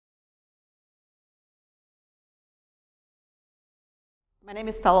My name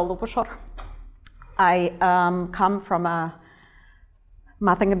is Stela Lupushor. I come from a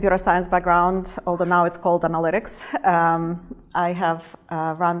math and computer science background, although now it's called analytics. I have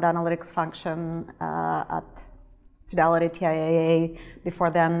run the analytics function at Fidelity TIAA. Before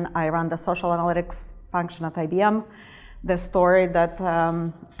then, I ran the social analytics function at IBM. The story that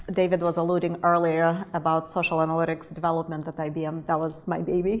David was alluding earlier about social analytics development at IBM, that was my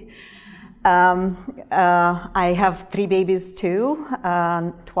baby. I have 3 babies too,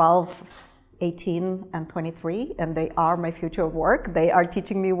 12, 18, and 23, and they are my future of work. They are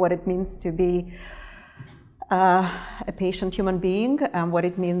teaching me what it means to be a patient human being and what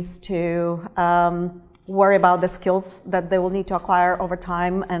it means to worry about the skills that they will need to acquire over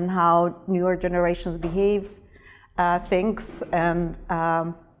time and how newer generations behave, thinks, and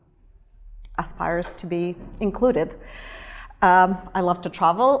aspires to be included. I love to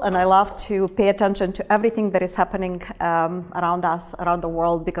travel, and I love to pay attention to everything that is happening around us, around the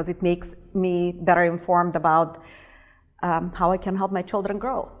world, because it makes me better informed about how I can help my children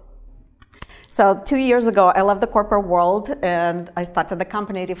grow. So 2 years ago, I left the corporate world, and I started the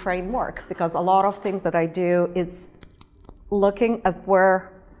company Reframe.Work, because a lot of things that I do is looking at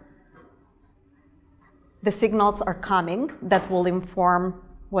where the signals are coming that will inform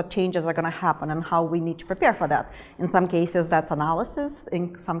what changes are going to happen and how we need to prepare for that. In some cases, that's analysis.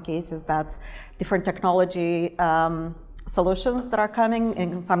 In some cases, that's different technology solutions that are coming.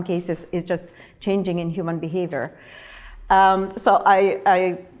 In some cases, it's just changing in human behavior. So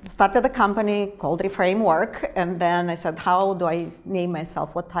I started a company called Reframe.Work, and then I said, how do I name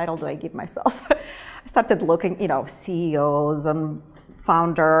myself? What title do I give myself? I started looking, CEOs and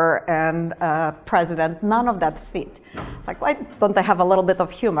founder and president, none of that fit. It's like, why don't I have a little bit of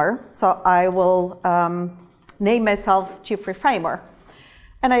humor? So I will name myself Chief Reframer.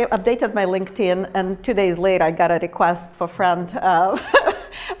 And I updated my LinkedIn, and 2 days later, I got a request for friend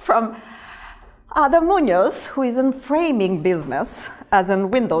from Adam Munoz, who is in framing business, as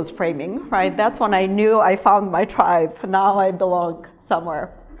in Windows framing, right? That's when I knew I found my tribe. Now I belong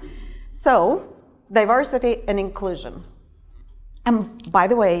somewhere. So, diversity and inclusion. And by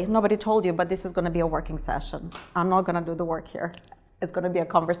the way, nobody told you, but this is going to be a working session. I'm not going to do the work here. It's going to be a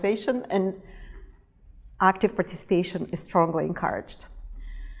conversation, and active participation is strongly encouraged.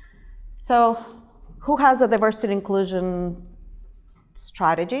 So, who has a diversity and inclusion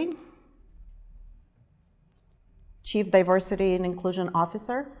strategy? Chief Diversity and Inclusion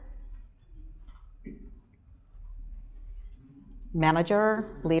Officer?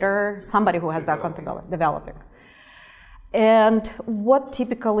 Manager, leader, somebody who has that accountability, developing. And what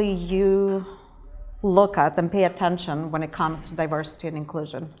typically you look at and pay attention when it comes to diversity and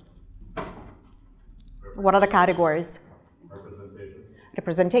inclusion? What are the categories? Representation.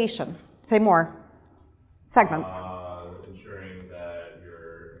 Representation. Say more. Segments. Ensuring that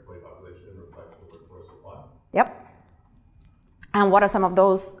your employee population reflects the workforce supply. Yep. And what are some of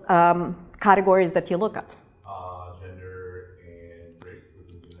those categories that you look at? Gender and race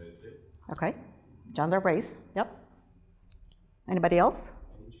within the United States. Okay. Gender, race. Yep. Anybody else?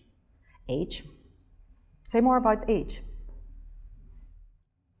 Age. Age. Say more about age.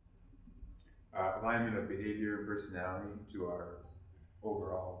 Alignment of behavior and personality to our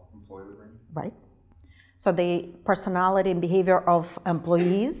overall employee range. Right. So the personality and behavior of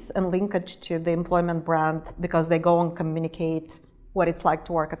employees and linkage to the employment brand, because they go and communicate what it's like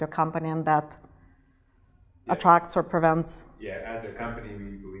to work at your company, and that attracts or prevents. Yeah, as a company,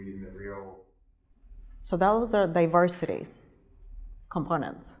 we believe in the real. So those are diversity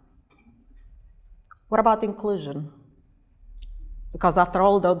components. What about inclusion? Because after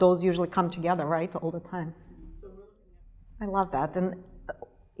all, those usually come together, right, all the time. I love that. And,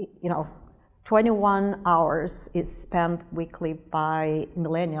 21 hours is spent weekly by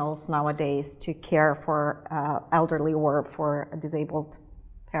millennials nowadays to care for elderly or for disabled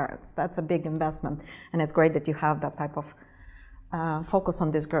parents. That's a big investment, and it's great that you have that type of focus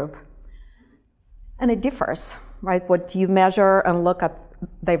on this group. And it differs, right? What you measure and look at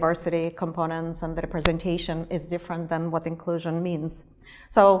diversity components and the representation is different than what inclusion means.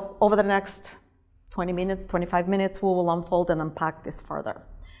 So over the next 20 minutes, 25 minutes, we will unfold and unpack this further.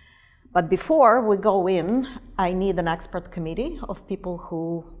 But before we go in, I need an expert committee of people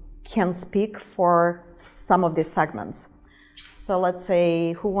who can speak for some of these segments. So let's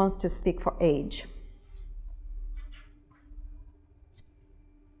say, who wants to speak for age?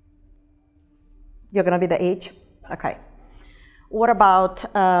 You're going to be the age? Okay. What about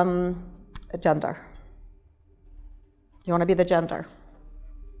gender? You want to be the gender?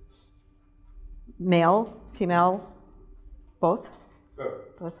 Male, female, both?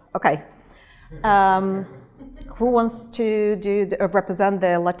 Both. Okay. Who wants to represent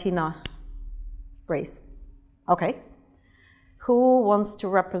the Latina race? Okay. Who wants to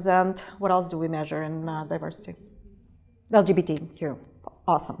represent, what else do we measure in diversity? LGBTQ.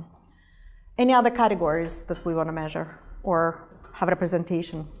 Awesome. Any other categories that we want to measure or have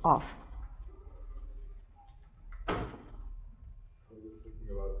representation of? I was just thinking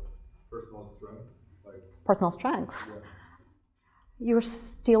about personal strengths. Personal strength. Yeah. You're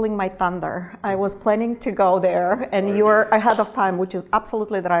stealing my thunder. I was planning to go there, and you're ahead of time, which is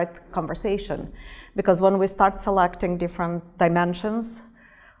absolutely the right conversation. Because when we start selecting different dimensions,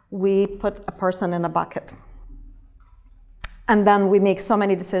 we put a person in a bucket. And then we make so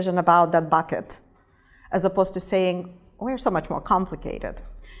many decisions about that bucket, as opposed to saying, we're so much more complicated.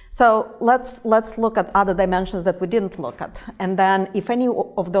 So let's look at other dimensions that we didn't look at. And then if any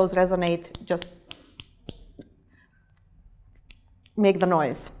of those resonate, just make the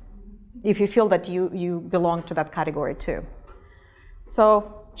noise, if you feel that you belong to that category too.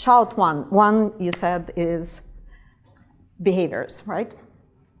 So shout one. One, you said, is behaviors, right?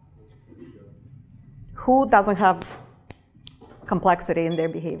 Who doesn't have complexity in their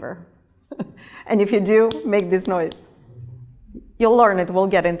behavior? And if you do, make this noise. You'll learn it. We'll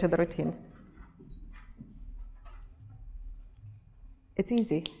get into the routine. It's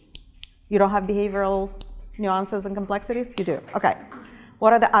easy. You don't have behavioral nuances and complexities? You do. Okay.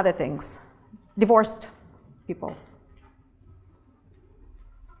 What are the other things? Divorced people.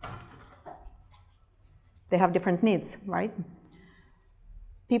 They have different needs, right?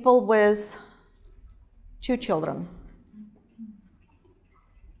 People with 2 children.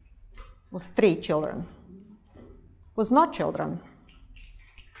 With 3 children. With no children.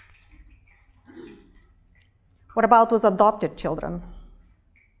 What about with adopted children?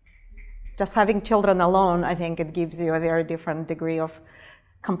 Just having children alone, I think it gives you a very different degree of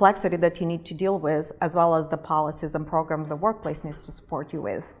complexity that you need to deal with, as well as the policies and programs the workplace needs to support you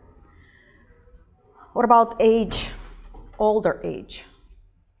with. What about age, older age,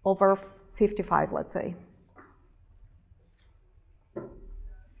 over 55, let's say?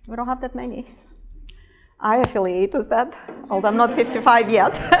 We don't have that many. I affiliate with that, although I'm not 55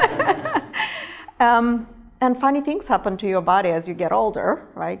 yet. And funny things happen to your body as you get older,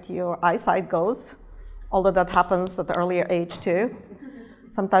 right? Your eyesight goes, although that happens at the earlier age too.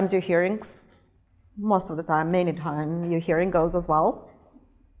 Sometimes your hearing, most of the time, many times, your hearing goes as well.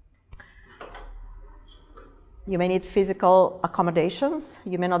 You may need physical accommodations.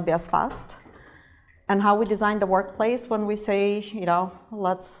 You may not be as fast. And how we design the workplace when we say, you know,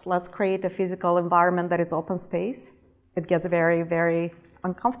 let's create a physical environment that is open space, it gets very, very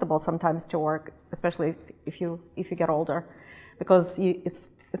uncomfortable sometimes to work, especially if you get older, because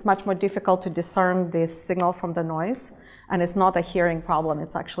it's much more difficult to discern this signal from the noise, and it's not a hearing problem.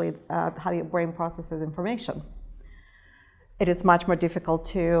 It's actually how your brain processes information. It is much more difficult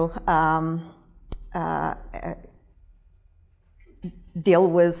to deal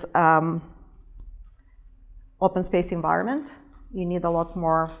with open space environment. You need a lot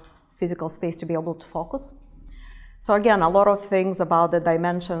more physical space to be able to focus. So again, a lot of things about the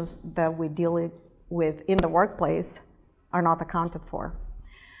dimensions that we deal with in the workplace are not accounted for.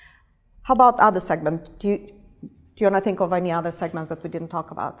 How about other segments? Do you want to think of any other segments that we didn't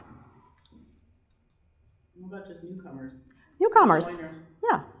talk about? What about just newcomers? Newcomers,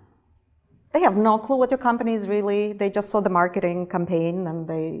 yeah. They have no clue what your company is really. They just saw the marketing campaign and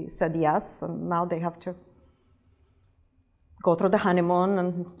they said yes, and now they have to go through the honeymoon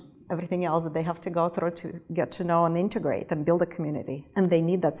and everything else that they have to go through to get to know and integrate and build a community. And they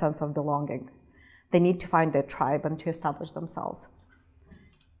need that sense of belonging. They need to find their tribe and to establish themselves.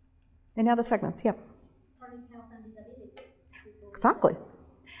 Any other segments? Yeah. Exactly.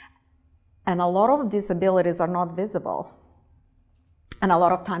 And a lot of disabilities are not visible. And a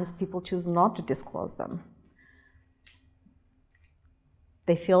lot of times people choose not to disclose them.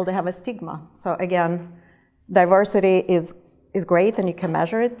 They feel they have a stigma. So again, diversity is great and you can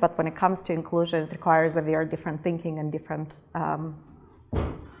measure it, but when it comes to inclusion, it requires a very different thinking and different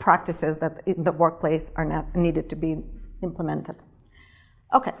practices that in the workplace are not needed to be implemented.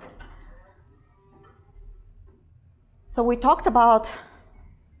 Okay. So we talked about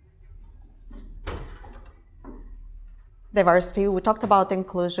diversity, we talked about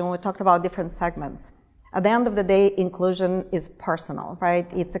inclusion, we talked about different segments. At the end of the day, inclusion is personal, right?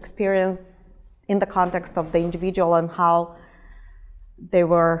 It's experienced in the context of the individual and how they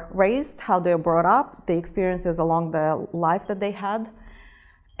were raised, how they were brought up, the experiences along the life that they had.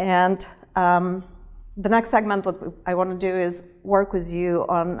 And the next segment, what I want to do is work with you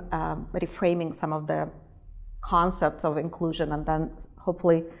on reframing some of the concepts of inclusion, and then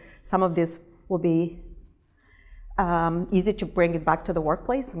hopefully some of this will be easy to bring it back to the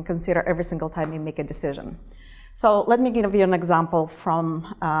workplace and consider every single time you make a decision. So let me give you an example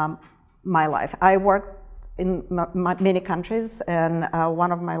from my life. I worked in many countries, and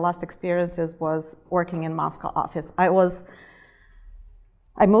one of my last experiences was working in Moscow office. I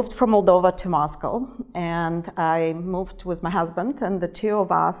moved from Moldova to Moscow, and I moved with my husband, and the two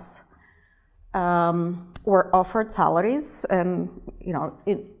of us were offered salaries, and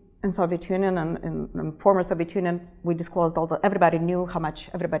in Soviet Union and in former Soviet Union, we disclosed everybody knew how much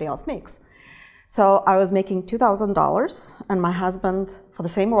everybody else makes. So I was making $2,000, and my husband, for the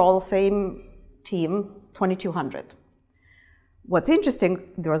same role, same team, $2,200. What's interesting,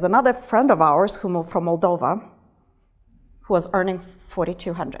 there was another friend of ours who moved from Moldova who was earning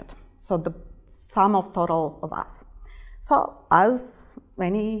 $4,200. So the sum of total of us. So as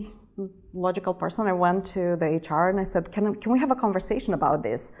any logical person, I went to the HR and I said, can we have a conversation about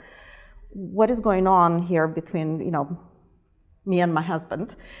this? What is going on here between me and my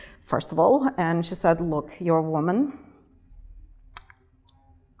husband, first of all? And she said, look, you're a woman,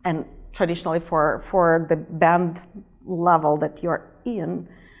 and traditionally for the band level that you're in,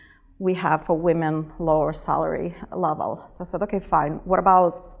 we have for women lower salary level. So I said, okay, fine. What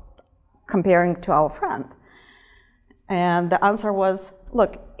about comparing to our friend? And the answer was,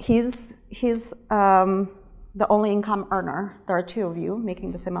 look, he's the only income earner. There are two of you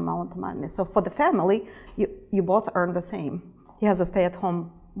making the same amount of money. So for the family, you both earn the same. He has a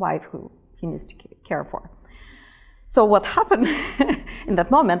stay-at-home wife who he needs to care for. So what happened in that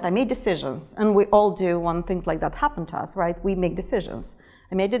moment, I made decisions, and we all do when things like that happen to us, right? We make decisions.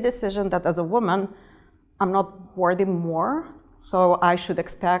 I made a decision that as a woman, I'm not worthy more, so I should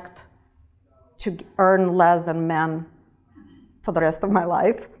expect to earn less than men for the rest of my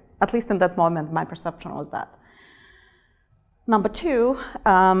life. At least in that moment, my perception was that. Number two,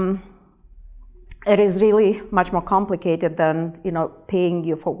 it is really much more complicated than paying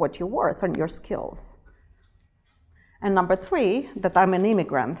you for what you're worth and your skills. And number three, that I'm an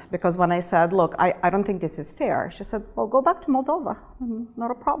immigrant, because when I said, look, I don't think this is fair, she said, well, go back to Moldova,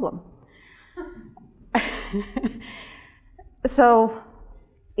 not a problem. So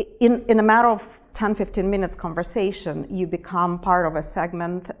in a matter of 10, 15 minutes conversation, you become part of a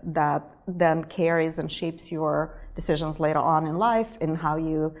segment that then carries and shapes your decisions later on in life, in how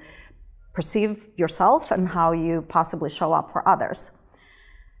you perceive yourself and how you possibly show up for others.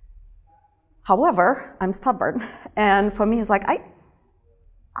 However, I'm stubborn, and for me, it's like,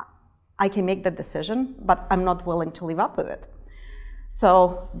 I can make the decision, but I'm not willing to live up with it.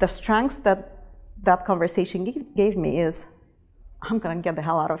 So the strengths that conversation gave me is, I'm going to get the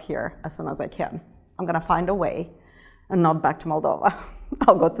hell out of here as soon as I can. I'm going to find a way, and not back to Moldova.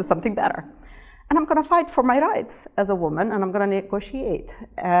 I'll go to something better. And I'm going to fight for my rights as a woman, and I'm going to negotiate.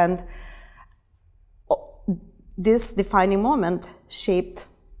 And this defining moment shaped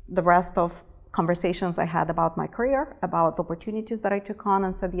the rest of conversations I had about my career, about opportunities that I took on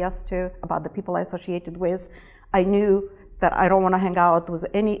and said yes to, about the people I associated with. I knew that I don't want to hang out with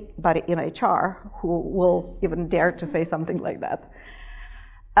anybody in HR who will even dare to say something like that.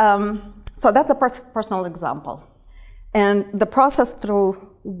 So that's a personal example. And the process through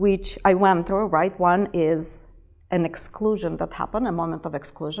which I went through, right, one is an exclusion that happened, a moment of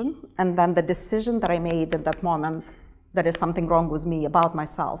exclusion, and then the decision that I made in that moment that is something wrong with me about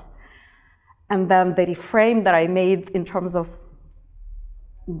myself. And then the reframe that I made in terms of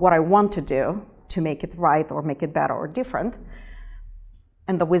what I want to do to make it right or make it better or different,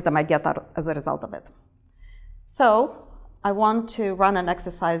 and the wisdom I get out as a result of it. So I want to run an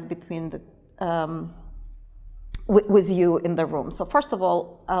exercise between the, with you in the room. So first of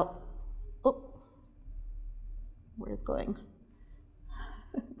all, where is it going?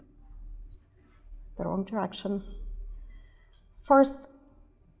 The wrong direction. First,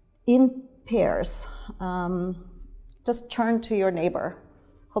 in pairs, just turn to your neighbor.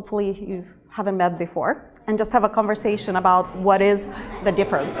 Hopefully you haven't met before, and just have a conversation about what is the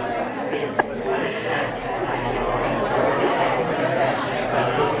difference.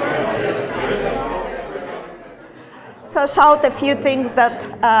 So shout a few things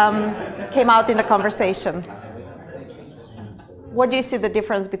that came out in the conversation. What do you see the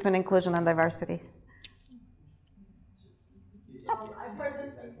difference between inclusion and diversity? I've heard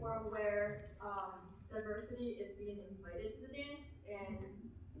this before where diversity is being invited to the dance and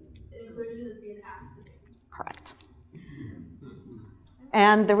inclusion is being asked to dance. Correct.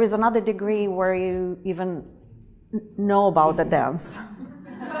 And there is another degree where you even know about the dance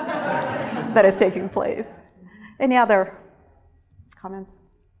that is taking place. Any other comments?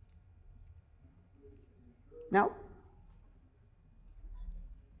 No?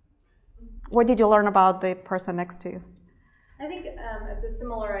 What did you learn about the person next to you? I think it's a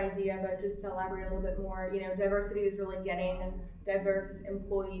similar idea, but just to elaborate a little bit more, diversity is really getting diverse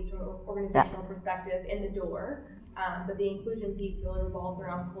employees from an organizational perspective in the door. But the inclusion piece really revolves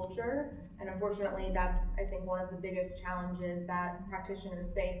around culture. And unfortunately, that's, I think, one of the biggest challenges that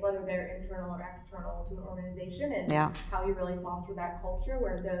practitioners face, whether they're internal or external to an organization, is how you really foster that culture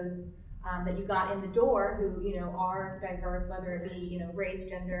where those that you got in the door who, are diverse, whether it be, race,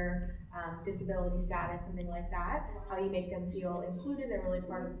 gender, disability status, something like that, how you make them feel included and really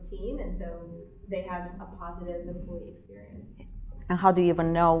part of the team, and so they have a positive employee experience. And how do you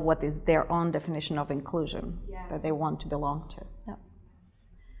even know what is their own definition of inclusion that they want to belong to? Yeah.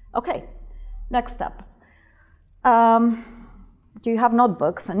 Okay, next step. Do you have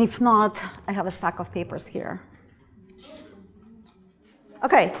notebooks? And if not, I have a stack of papers here.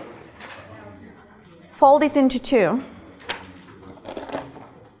 Okay, fold it into two.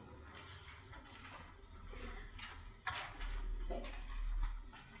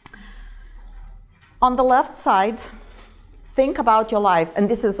 On the left side, think about your life, and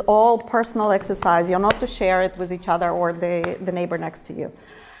this is all personal exercise. You're not to share it with each other or the neighbor next to you.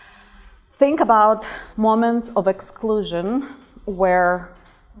 Think about moments of exclusion where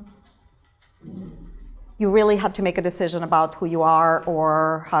you really had to make a decision about who you are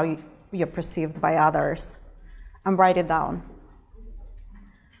or how you're perceived by others, and write it down.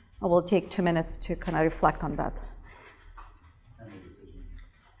 I will take 2 minutes to kind of reflect on that.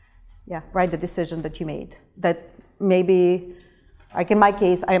 Yeah, write the decision that you made. That maybe, like in my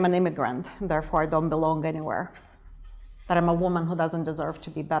case, I am an immigrant, and therefore I don't belong anywhere. That I'm a woman who doesn't deserve to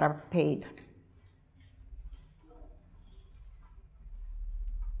be better paid.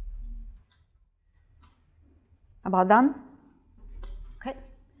 About done? Okay.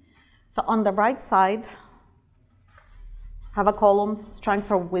 So on the right side, have a column, strength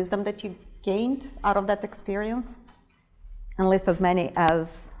or wisdom that you gained out of that experience, and list as many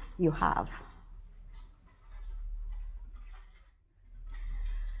as you have.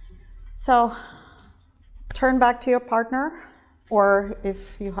 So turn back to your partner, or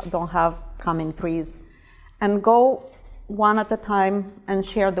if you don't have, come in threes, and go one at a time and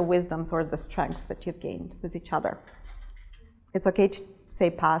share the wisdoms or the strengths that you've gained with each other. It's okay to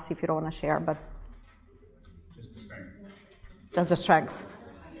say pass if you don't want to share, but just the strengths.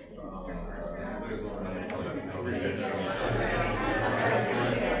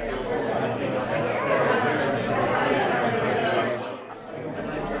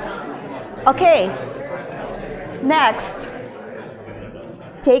 Okay, next,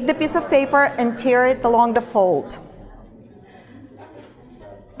 take the piece of paper and tear it along the fold.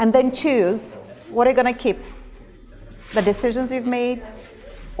 And then choose what are you going to keep, the decisions you've made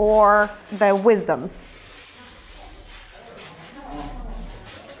or the wisdoms.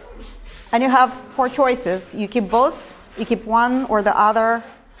 And you have 4 choices. You keep both, you keep one or the other,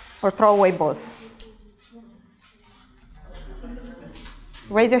 or throw away both.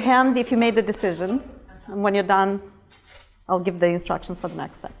 Raise your hand if you made the decision, and when you're done, I'll give the instructions for the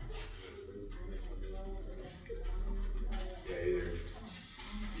next step.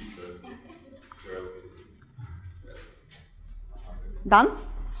 Done?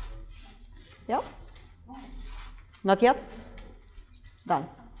 Yep. Not yet? Done.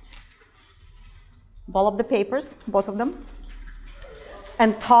 Ball up the papers, both of them,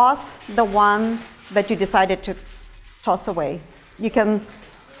 and toss the one that you decided to toss away. You can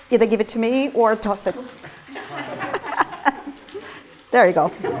either give it to me or toss it. There you go.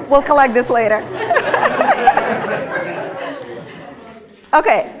 We'll collect this later.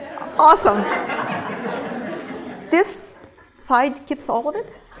 Okay, awesome. This side keeps all of it?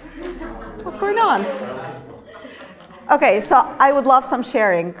 What's going on? Okay, so I would love some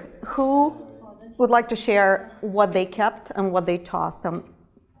sharing. Who would like to share what they kept and what they tossed and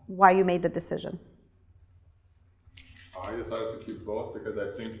why you made the decision? I decided to keep both because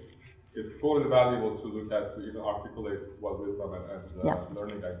I think it's totally valuable to look at, to even articulate what wisdom and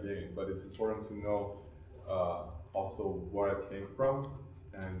learning I gained, but it's important to know also where it came from.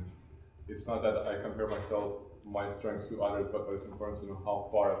 And it's not that I compare my strengths to others, but it's important to know how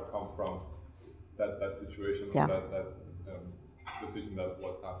far I've come from that situation or that decision that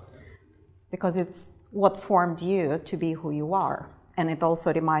was happening. Because it's what formed you to be who you are. And it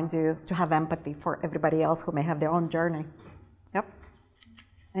also reminds you to have empathy for everybody else who may have their own journey. Yep.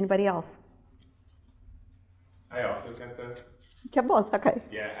 Anybody else? I also kept that. Kept both, okay.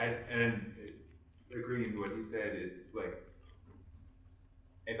 Yeah, and agreeing with what he said, it's like,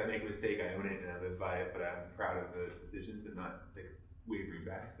 if I make a mistake, I own it and I live by it, but I'm proud of the decisions and not like wavering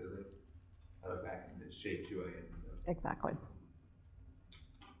back, so that I look back and it shaped who I am. So. Exactly.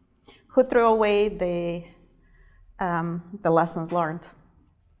 Who threw away the lessons learned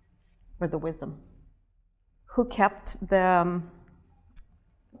or the wisdom? Who kept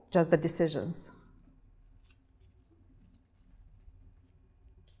just the decisions?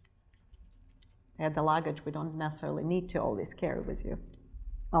 And the luggage we don't necessarily need to always carry with you,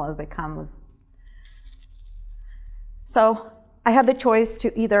 unless they come with. So I had the choice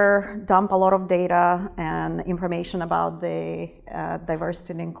to either dump a lot of data and information about the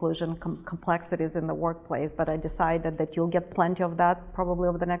diversity and inclusion complexities in the workplace, but I decided that you'll get plenty of that probably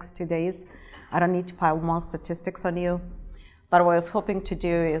over the next 2 days. I don't need to pile more statistics on you. But what I was hoping to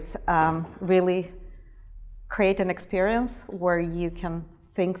do is really create an experience where you can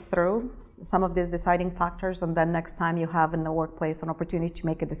think through some of these deciding factors, and then next time you have in the workplace an opportunity to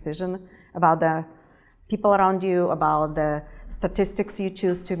make a decision about the people around you, about the statistics you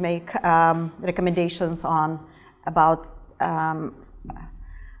choose to make recommendations on, about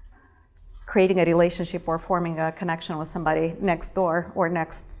creating a relationship or forming a connection with somebody next door or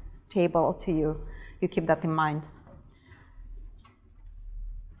next table to you. You keep that in mind.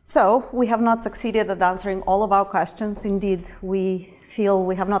 So we have not succeeded at answering all of our questions. Indeed, we feel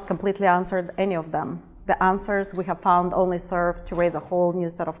we have not completely answered any of them. The answers we have found only serve to raise a whole new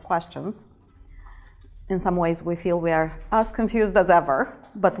set of questions. In some ways, we feel we are as confused as ever,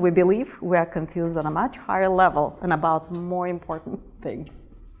 but we believe we are confused on a much higher level and about more important things.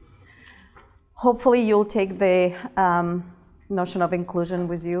 Hopefully, you'll take the notion of inclusion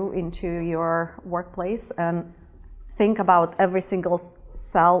with you into your workplace and think about every single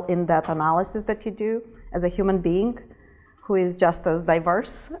cell in that analysis that you do as a human being who is just as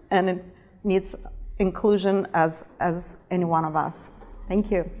diverse and it needs inclusion as any one of us. Thank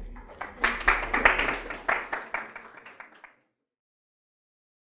you.